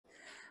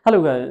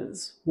Hello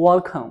guys,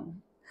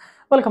 welcome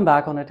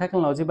back on a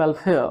technology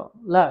welfare.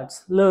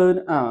 Let's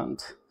learn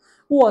and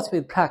watch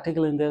with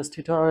practical in this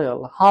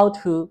tutorial how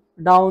to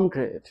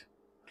downgrade,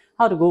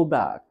 how to go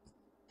back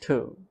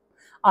to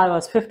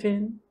iOS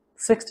 15,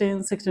 16,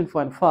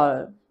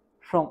 16.5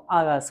 from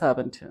iOS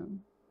 17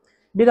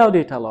 without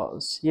data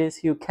loss.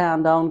 Yes, you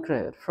can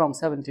downgrade from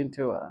 17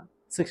 to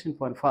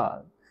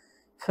 16.5,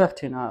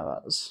 15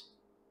 iOS.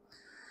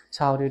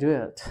 So how do you do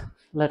it?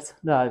 Let's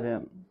dive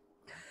in.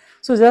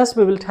 So just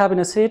we will tap in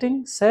a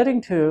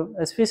setting 2,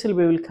 especially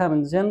we will come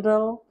in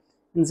general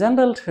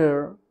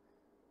to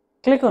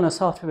click on a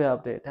software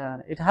update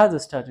and it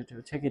has started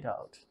to check it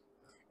out.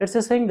 It's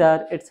saying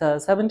that it's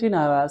a 17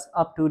 iOS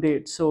up to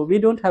date, so we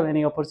don't have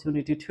any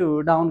opportunity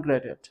to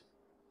downgrade it.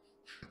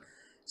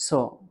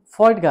 So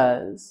for it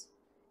guys,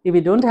 if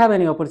we don't have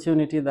any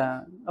opportunity,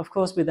 then of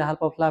course with the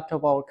help of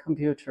laptop or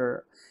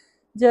computer,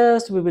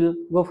 just we will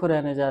go for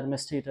an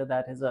administrator,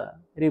 that is a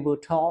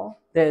reboot tool.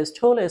 There is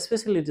tool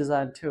especially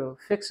designed to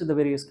fix the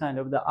various kind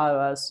of the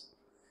iOS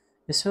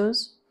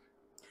issues.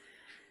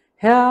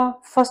 Here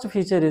first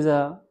feature is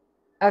a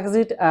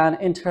exit and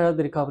enter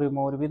the recovery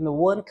mode. With the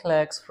one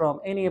clicks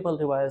from any Apple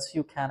device,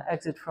 you can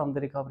exit from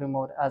the recovery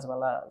mode, as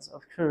well as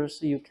of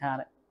course you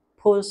can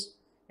push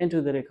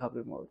into the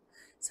recovery mode.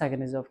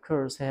 Second is of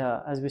course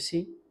here as we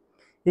see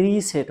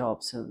reset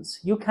options.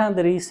 You can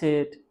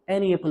reset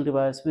any Apple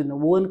device with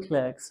one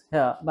click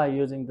here by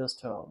using this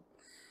tool.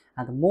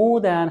 And more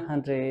than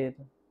 100,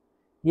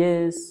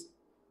 yes,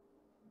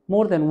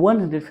 more than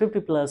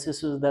 150 plus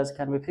issues that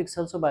can be fixed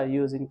also by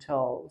using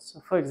tools. So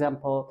for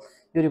example,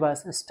 your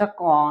device is stuck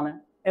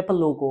on Apple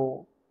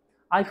logo,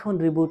 iPhone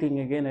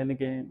rebooting again and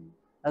again,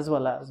 as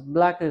well as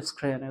black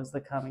screen is the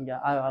coming,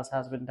 iOS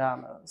has been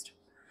damaged.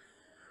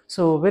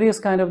 So various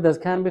kind of that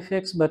can be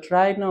fixed, but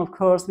right now of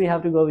course we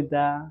have to go with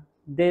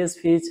this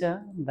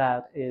feature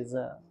that is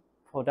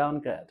for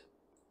downgrade.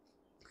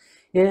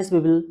 Yes, we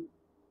will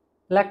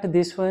select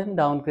this one,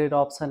 downgrade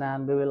option,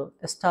 and we will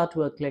start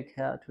to click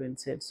here to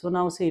insert. So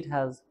now see, it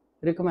has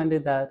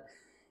recommended that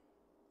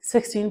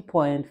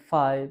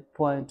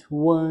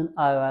 16.5.1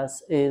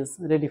 iOS is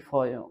ready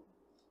for you.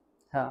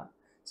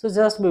 So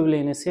just we will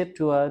initiate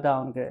to a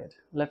downgrade.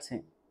 Let's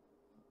see.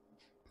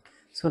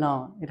 So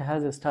now it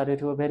has started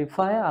to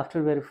verify.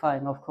 After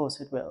verifying, of course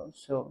it will.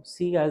 So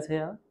see guys,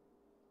 here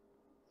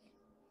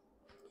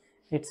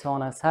it's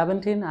on a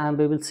 17 and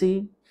we will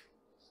see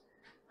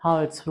how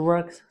it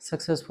works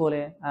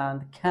successfully,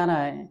 and can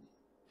I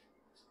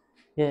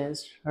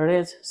reach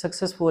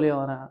successfully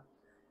on a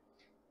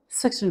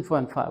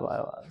 16.5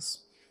 iOS.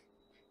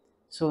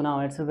 So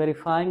now it's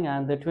verifying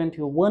and the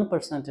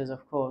 21% is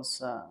of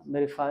course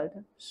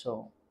verified.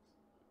 So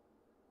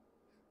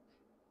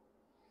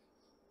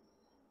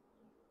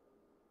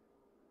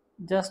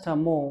just a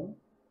more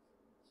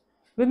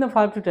within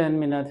 5 to 10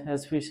 minutes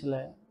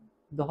especially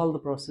the whole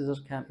procedure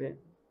can be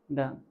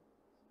done,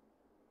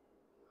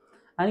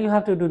 and you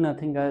have to do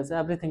nothing guys.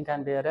 Everything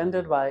can be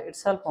rendered by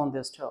itself on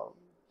this tool.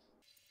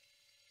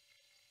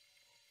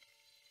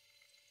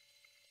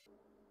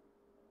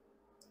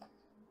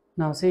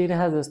 Now see, it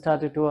has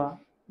started to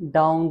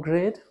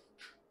downgrade.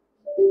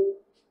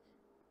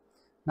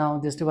 Now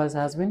this device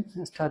has been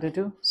started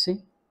to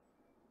see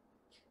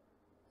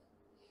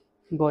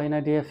go in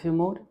a DFU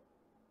mode.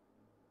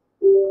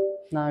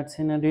 Now it's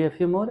in a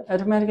DFU mode.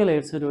 Automatically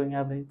it's doing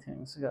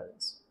everything, so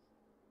guys.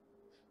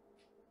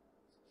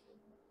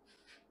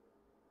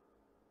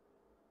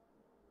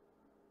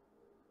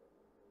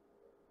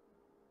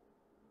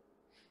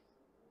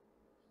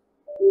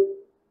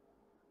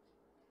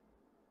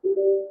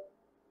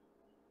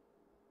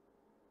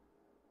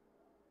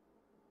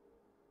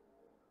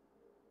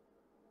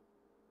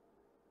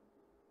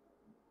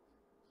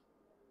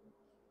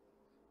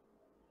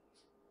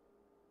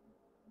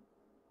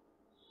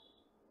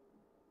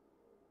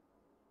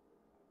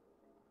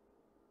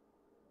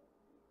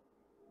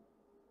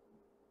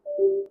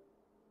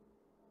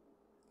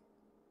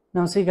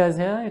 Now see guys,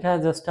 here it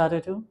has just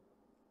started to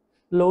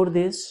load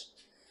this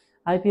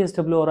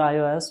IPSW or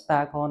iOS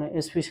back on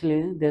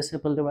especially this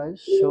Apple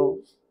device. So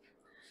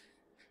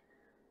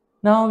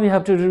now we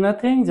have to do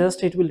nothing,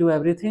 just it will do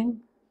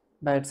everything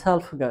by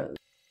itself guys.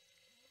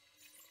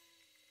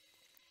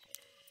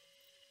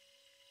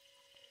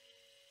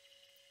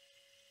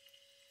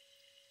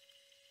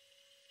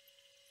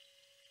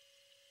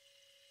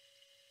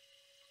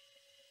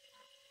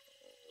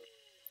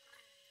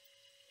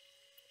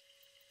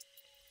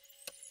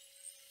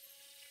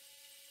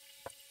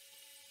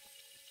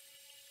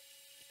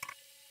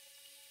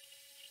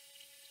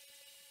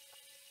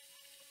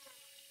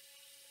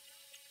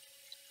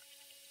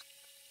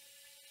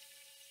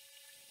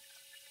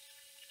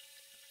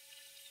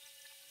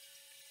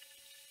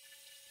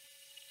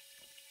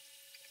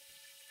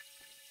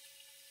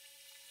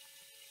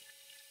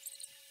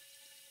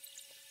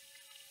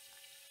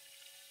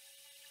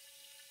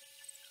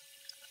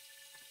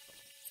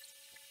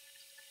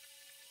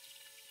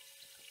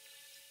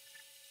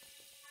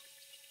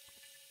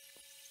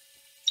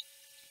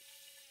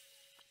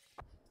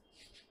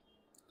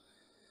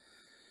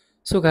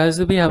 So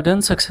guys, we have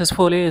done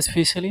successfully,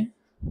 especially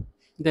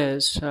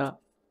this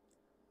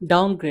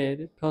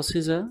downgrade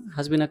procedure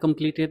has been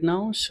completed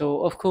now.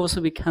 So of course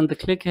we can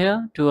click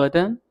here to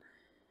done,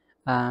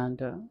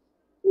 and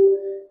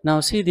now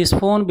see, this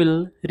phone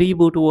will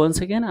reboot once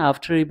again.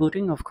 After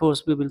rebooting, of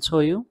course we will show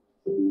you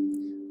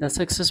that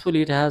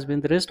successfully it has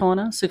been rest on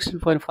a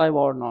 16.5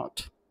 or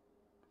not.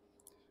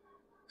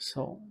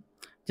 So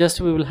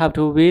just we will have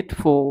to wait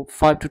for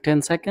 5 to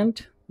 10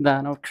 seconds,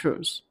 then of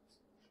course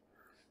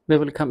we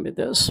will come with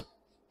this.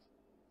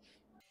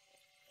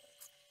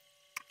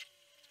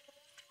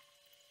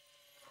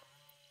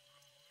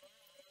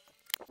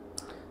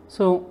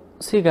 So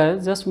see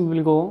guys, just we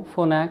will go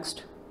for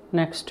next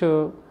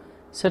to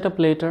setup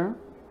later.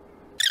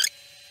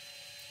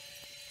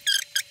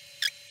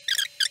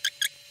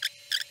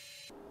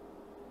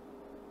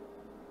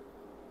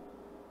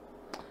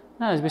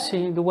 Now as we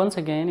see, once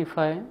again, if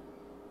I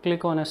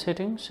click on a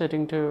setting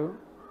to,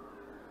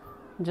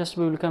 just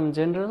we will come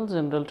general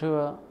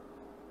to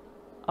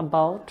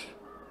about,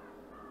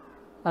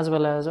 as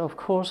well as of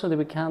course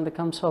we can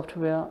become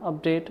software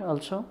update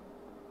also,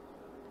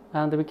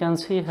 and we can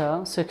see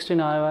here 16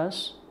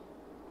 iOS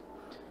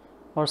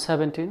or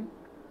 17.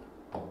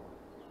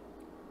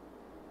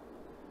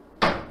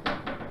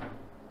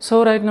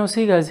 So right now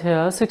see guys,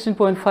 here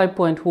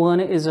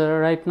 16.5.1 is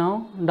right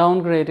now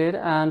downgraded,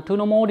 and to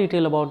know more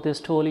detail about this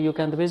tool you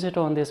can visit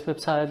on this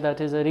website, that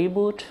is a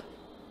reboot,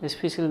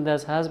 especially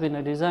that has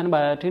been designed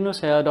by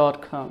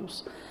atinusair.com.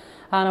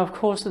 And of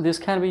course this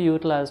can be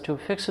utilized to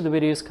fix the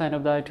various kind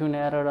of the iTunes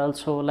error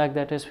also, like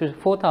that is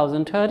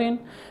 4013,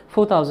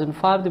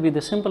 4005 with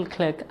a simple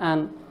click.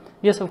 And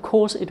yes, of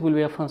course it will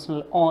be a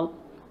functional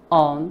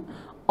on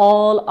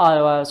all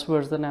iOS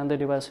version and the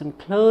device,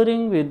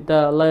 including with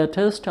the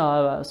latest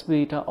iOS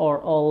beta or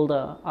all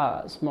the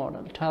iOS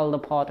model, tell the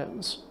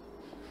patterns.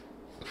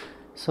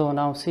 So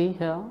now see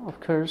here, of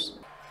course,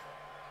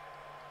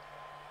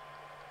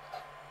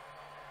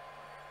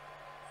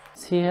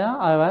 see here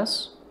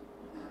iOS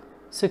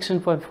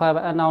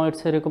 16.5, and now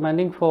it's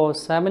recommending for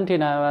 17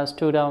 iOS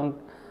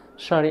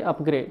to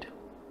upgrade.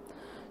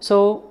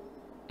 So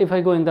if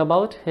I go in the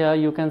about, here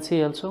you can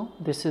see also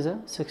this is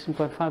a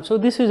 16.5. So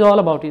this is all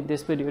about it,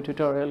 this video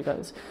tutorial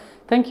guys.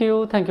 Thank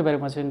you very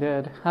much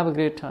indeed. Have a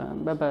great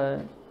time. Bye bye.